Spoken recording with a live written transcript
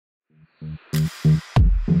I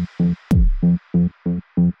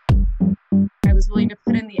was willing to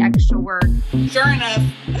put in the extra work. Sure enough,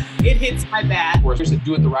 it hits my bat. Workers that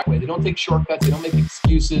do it the right way. They don't take shortcuts. They don't make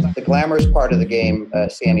excuses. The glamorous part of the game,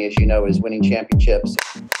 Sammy, as you know, is winning championships.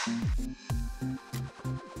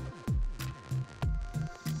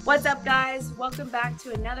 What's up, guys? Welcome back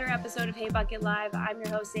to another episode of Hey Bucket Live. I'm your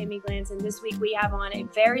host, Sammy Glantz, and this week we have on a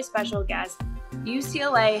very special guest,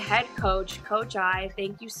 UCLA head coach, Coach I.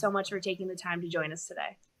 Thank you so much for taking the time to join us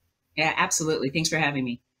today. Yeah, absolutely. Thanks for having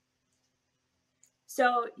me.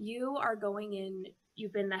 So you are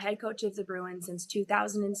you've been the head coach of the Bruins since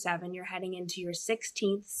 2007. You're heading into your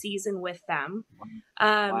 16th season with them.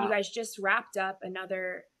 Wow. You guys just wrapped up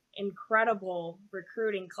another incredible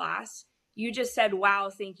recruiting class. You just said, wow,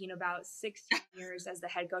 thinking about 16 years as the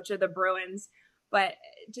head coach of the Bruins. But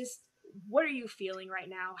just what are you feeling right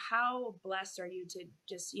now? How blessed are you to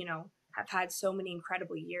just, have had so many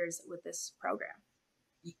incredible years with this program?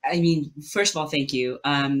 I mean, first of all, thank you.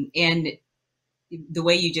 And the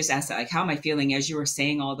way you just asked that, like, how am I feeling as you were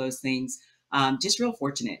saying all those things? Just real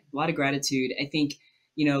fortunate, a lot of gratitude. I think,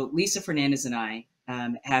 Lisa Fernandez and I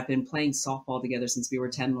have been playing softball together since we were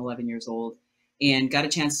 10 and 11 years old and got a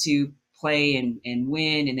chance to play and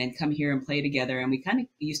win and then come here and play together. And we kind of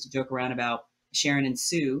used to joke around about Sharon and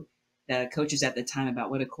Sue, the coaches at the time,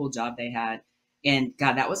 about what a cool job they had. And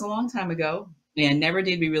God, that was a long time ago. And never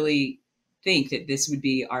did we really think that this would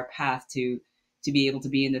be our path to be able to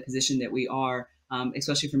be in the position that we are,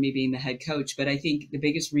 especially for me being the head coach. But I think the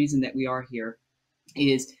biggest reason that we are here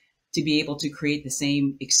is to be able to create the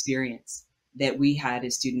same experience that we had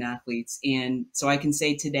as student athletes. And so I can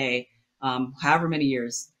say today, however many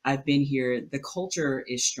years I've been here, the culture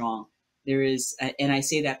is strong. There is, and I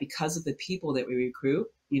say that because of the people that we recruit.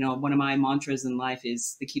 One of my mantras in life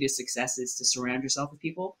is the key to success is to surround yourself with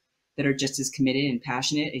people that are just as committed and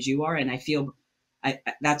passionate as you are. And I feel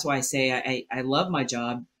that's why I say I love my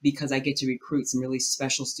job, because I get to recruit some really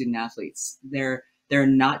special student athletes. They're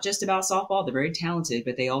not just about softball. They're very talented,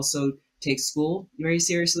 but they also take school very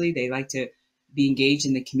seriously. They like to be engaged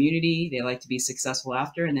in the community. They like to be successful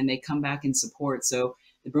after, and then they come back and support. So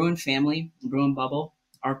the Bruin family, the Bruin Bubble,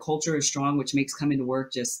 our culture is strong, which makes coming to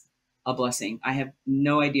work just a blessing. I have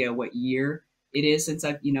no idea what year it is since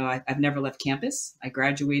I've never left campus. I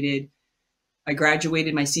graduated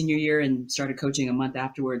my senior year and started coaching a month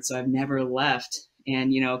afterwards. So I've never left,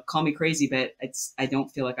 and, call me crazy, but I don't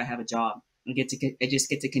feel like I have a job. I just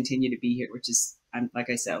get to continue to be here, which is, like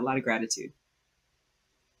I said, a lot of gratitude.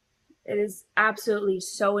 It is absolutely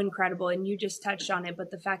so incredible. And you just touched on it, but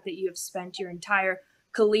the fact that you have spent your entire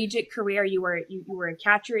collegiate career, you were a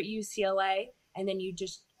catcher at UCLA, and then you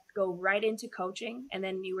just go right into coaching. And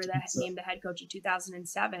then you were named the head coach in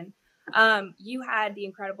 2007. You had the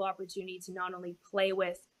incredible opportunity to not only play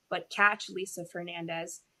with, but catch Lisa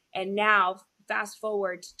Fernandez. And now fast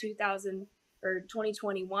forward to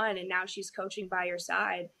 2021, and now she's coaching by your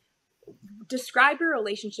side. Describe your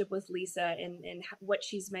relationship with Lisa and what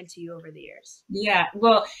she's meant to you over the years. Yeah,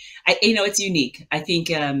 well, it's unique. I think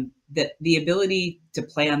that the ability to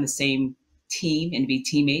play on the same team and be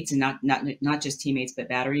teammates, and not just teammates, but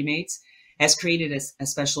battery mates, has created a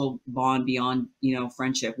special bond beyond,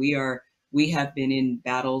 friendship. We have been in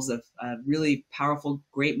battles of really powerful,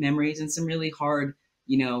 great memories and some really hard,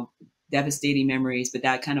 devastating memories, but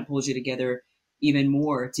that kind of pulls you together even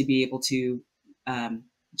more to be able to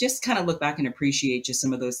just kind of look back and appreciate just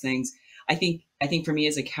some of those things. I think for me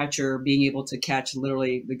as a catcher, being able to catch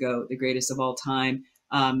literally the GOAT, the greatest of all time,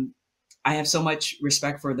 I have so much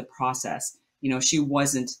respect for the process. She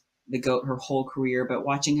wasn't the GOAT her whole career, but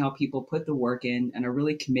watching how people put the work in and are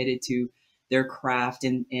really committed to their craft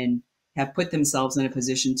and have put themselves in a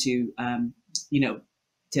position to,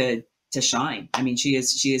 to shine. I mean, she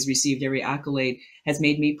has received every accolade, has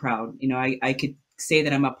made me proud. I could say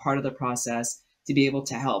that I'm a part of the process to be able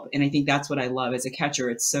to help. And I think that's what I love as a catcher.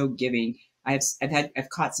 It's so giving. I've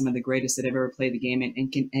caught some of the greatest that have ever played the game and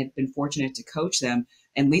have been fortunate to coach them.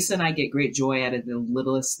 And Lisa and I get great joy out of the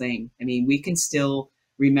littlest thing. I mean, we can still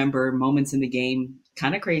remember moments in the game,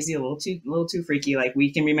 kind of crazy, a little too freaky. Like,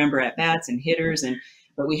 we can remember at bats and hitters,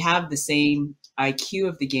 but we have the same IQ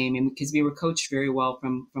of the game, and because we were coached very well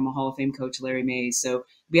from a Hall of Fame coach, Larry Mays. So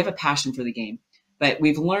we have a passion for the game. But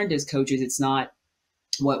we've learned as coaches, it's not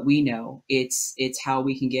what we know. It's how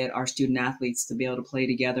we can get our student athletes to be able to play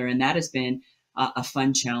together. And that has been a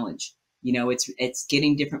fun challenge. It's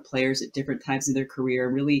getting different players at different times of their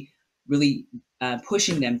career, really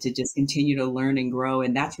pushing them to just continue to learn and grow.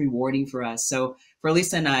 And that's rewarding for us. So for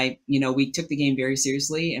Lisa and I, we took the game very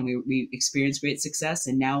seriously, and we experienced great success.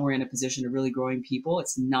 And now we're in a position of really growing people.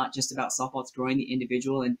 It's not just about softball, it's growing the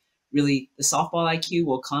individual and really the softball IQ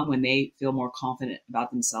will come when they feel more confident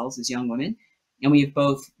about themselves as young women. And we've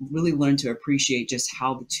both really learned to appreciate just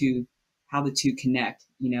how the two connect,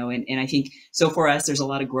 and I think so for us, there's a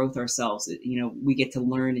lot of growth ourselves. We get to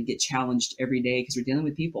learn and get challenged every day because we're dealing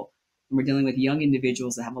with people and we're dealing with young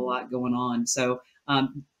individuals that have a lot going on. So,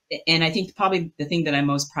 and I think probably the thing that I'm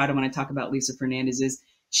most proud of when I talk about Lisa Fernandez is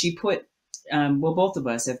she put, both of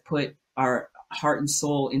us have put our heart and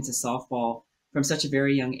soul into softball from such a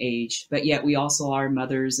very young age, but yet we also are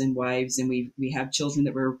mothers and wives, and we have children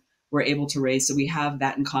that we're able to raise. So we have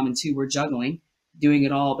that in common too. We're juggling, doing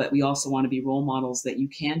it all, but we also want to be role models that you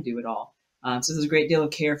can do it all. So there's a great deal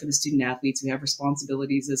of care for the student athletes. We have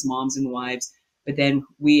responsibilities as moms and wives, but then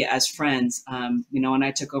we as friends, when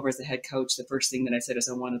I took over as the head coach, the first thing that I said is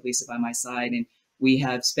I wanted Lisa by my side, and we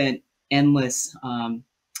have spent endless,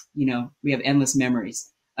 we have endless memories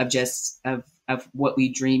of just of what we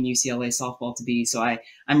dream UCLA softball to be. So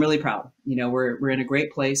I'm really proud. We're in a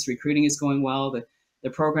great place. Recruiting is going well. The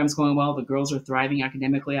program's going well. The girls are thriving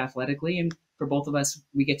academically, athletically, and for both of us,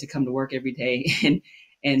 we get to come to work every day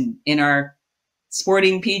and in our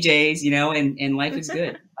sporting PJs, and life is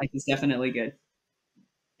good. Life is definitely good.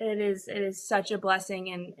 It is such a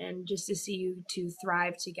blessing, and just to see you two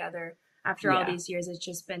thrive together after all these years, it's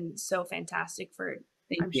just been so fantastic for,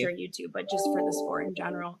 I'm sure you too, but just for the sport in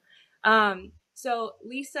general. So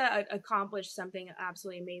Lisa accomplished something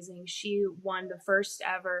absolutely amazing. She won the first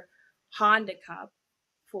ever Honda Cup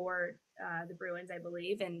for the Bruins, I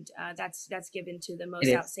believe, and that's given to the most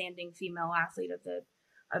outstanding female athlete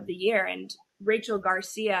of the year. And Rachel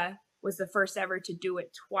Garcia was the first ever to do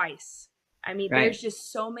it twice. I mean, there's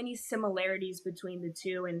just so many similarities between the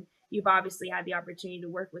two, and you've obviously had the opportunity to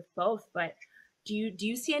work with both. But do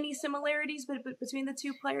you see any similarities between the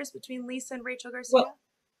two players, between Lisa and Rachel Garcia? Well,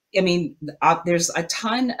 I mean, there's a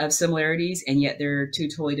ton of similarities, and yet they're two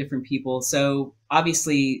totally different people. So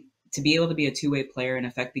obviously, to be able to be a two-way player and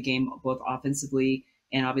affect the game both offensively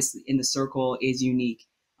and obviously in the circle is unique.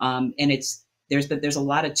 And there's a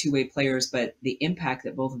lot of two-way players, but the impact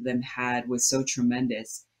that both of them had was so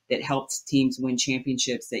tremendous that helped teams win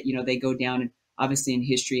championships that, they go down and obviously in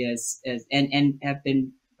history as and have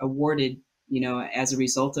been awarded, as a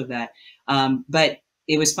result of that. But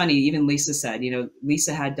it was funny. Even Lisa said,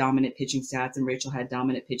 Lisa had dominant pitching stats and Rachel had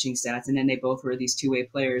dominant pitching stats. And then they both were these two-way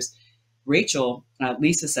players.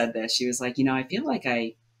 Lisa said this. She was like, I feel like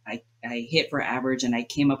I hit for average and I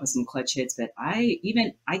came up with some clutch hits, but I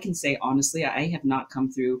can say honestly, I have not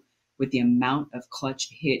come through with the amount of clutch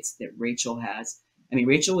hits that Rachel has. I mean,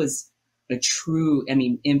 Rachel was a true,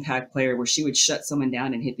 impact player where she would shut someone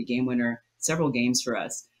down and hit the game winner several games for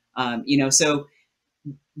us. So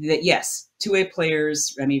that, yes, two-way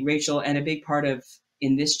players. I mean, Rachel, and a big part of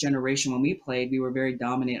in this generation when we played, we were very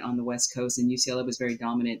dominant on the West Coast, and UCLA was very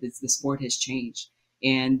dominant. The sport has changed,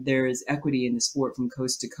 and there is equity in the sport from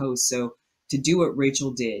coast to coast. So to do what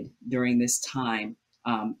Rachel did during this time,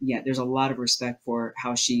 there's a lot of respect for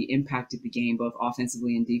how she impacted the game both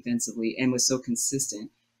offensively and defensively, and was so consistent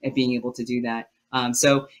at being able to do that.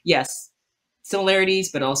 So yes,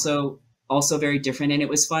 similarities, but also very different. And it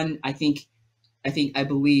was fun. I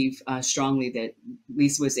believe strongly that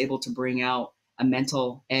Lisa was able to bring out a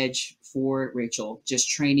mental edge for Rachel, just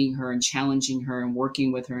training her and challenging her and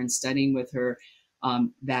working with her and studying with her,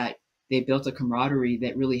 that they built a camaraderie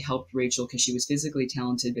that really helped Rachel because she was physically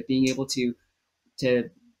talented, but being able to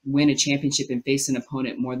win a championship and face an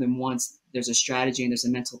opponent more than once, there's a strategy and there's a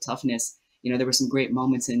mental toughness. There were some great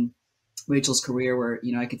moments in Rachel's career where,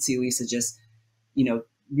 I could see Lisa just,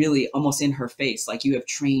 really almost in her face, like, you have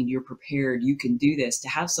trained, you're prepared, you can do this. To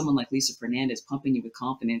have someone like Lisa Fernandez pumping you with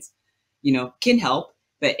confidence, can help,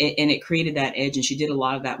 but it created that edge. And she did a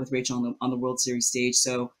lot of that with Rachel on the World Series stage.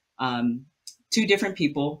 So two different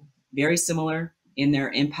people, very similar in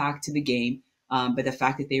their impact to the game. But the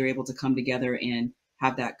fact that they were able to come together and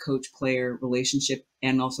have that coach-player relationship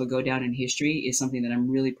and also go down in history is something that I'm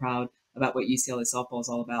really proud about what UCLA softball is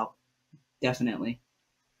all about. Definitely.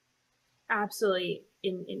 Absolutely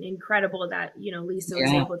incredible that, Lisa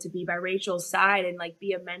was able to be by Rachel's side and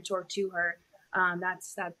be a mentor to her.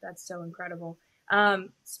 That's so incredible.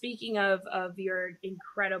 Speaking of your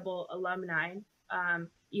incredible alumni,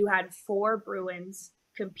 you had 4 Bruins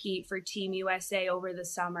compete for Team USA over the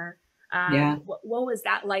summer. What was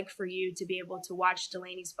that like for you to be able to watch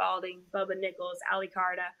Delaney Spalding, Bubba Nichols, Ali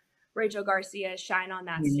Carta, Rachel Garcia shine on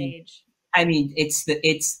that stage? I mean, it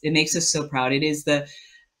makes us so proud. It is the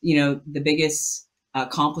biggest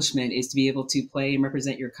accomplishment is to be able to play and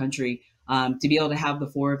represent your country. To be able to have the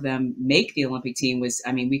 4 of them make the Olympic team was,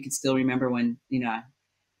 we could still remember when,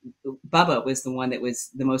 Bubba was the one that was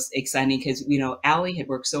the most exciting because, you know, Allie had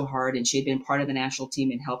worked so hard and she had been part of the national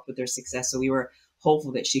team and helped with their success. So we were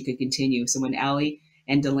hopeful that she could continue. So when Allie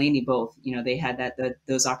and Delaney both, you know, they had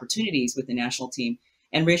those opportunities with the national team,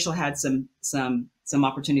 and Rachel had some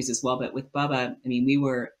opportunities as well. But with Bubba, I mean, we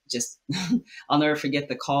were just, I'll never forget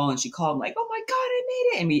the call, and she called like, "Oh my God, I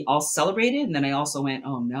made it." And we all celebrated. And then I also went,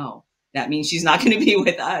 "Oh no, that means she's not going to be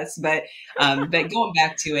with us." But going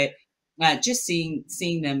back to it, just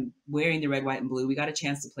seeing them wearing the red, white, and blue. We got a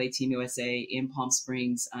chance to play Team USA in Palm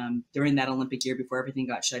Springs during that Olympic year before everything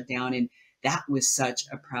got shut down. And that was such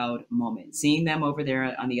a proud moment. Seeing them over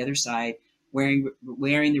there on the other side, wearing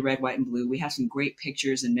the red, white, and blue. We have some great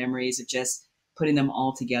pictures and memories of just putting them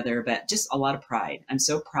all together, but just a lot of pride. I'm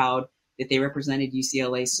so proud that they represented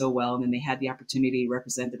UCLA so well, and then they had the opportunity to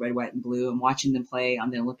represent the red, white, and blue. And watching them play on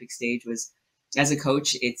the Olympic stage was, as a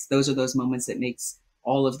coach, those are those moments that makes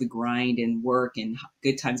all of the grind and work and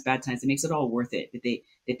good times, bad times, it makes it all worth it, that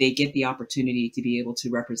they get the opportunity to be able to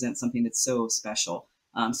represent something that's so special.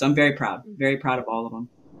 So I'm very proud of all of them.